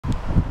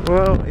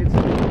Well, it's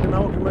the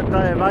penultimate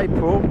day of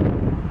April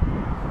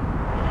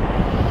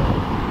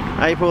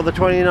the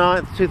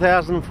 29th,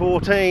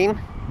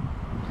 2014,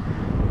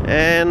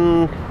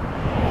 and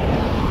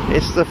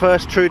it's the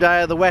first true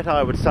day of the wet,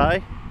 I would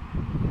say.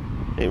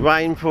 It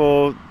rained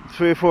for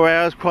 3 or 4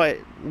 hours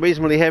quite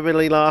reasonably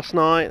heavily last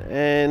night,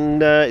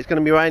 and it's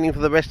going to be raining for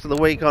the rest of the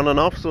week on and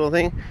off sort of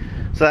thing.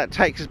 So that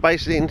takes us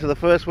basically into the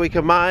first week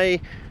of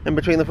May, and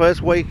between the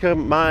first week of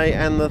May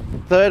and the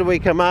third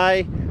week of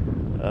May,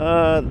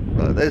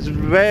 there's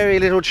very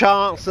little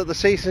chance that the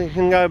season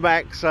can go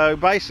back. So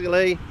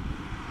basically,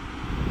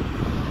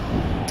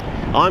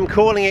 I'm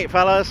calling it,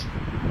 fellas.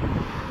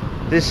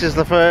 This is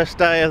the first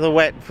day of the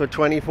wet for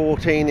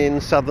 2014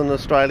 in southern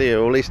Australia,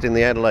 or at least in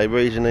the Adelaide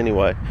region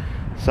anyway.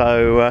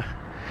 So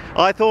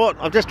I thought,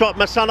 I've just dropped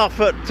my son off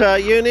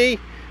at uni,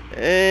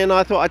 and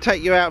I thought I'd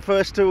take you out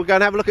first to go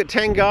and have a look at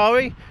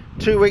TANGARI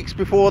 2 weeks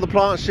before the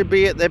plants should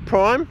be at their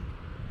prime,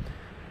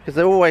 because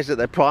they're always at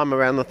their prime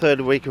around the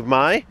third week of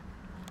May.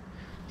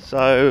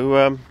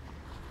 So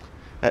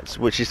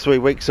which is 3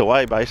 weeks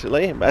away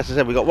basically. But as I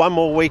said, we've got 1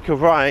 more week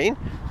of rain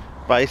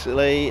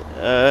basically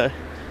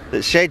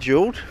that's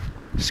scheduled,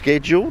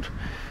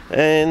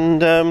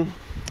 and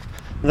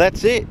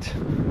that's it.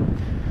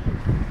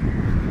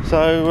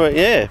 So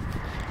yeah,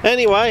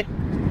 anyway,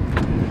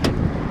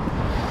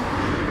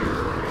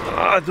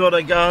 I thought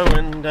I'd go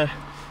and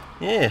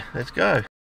yeah, let's go.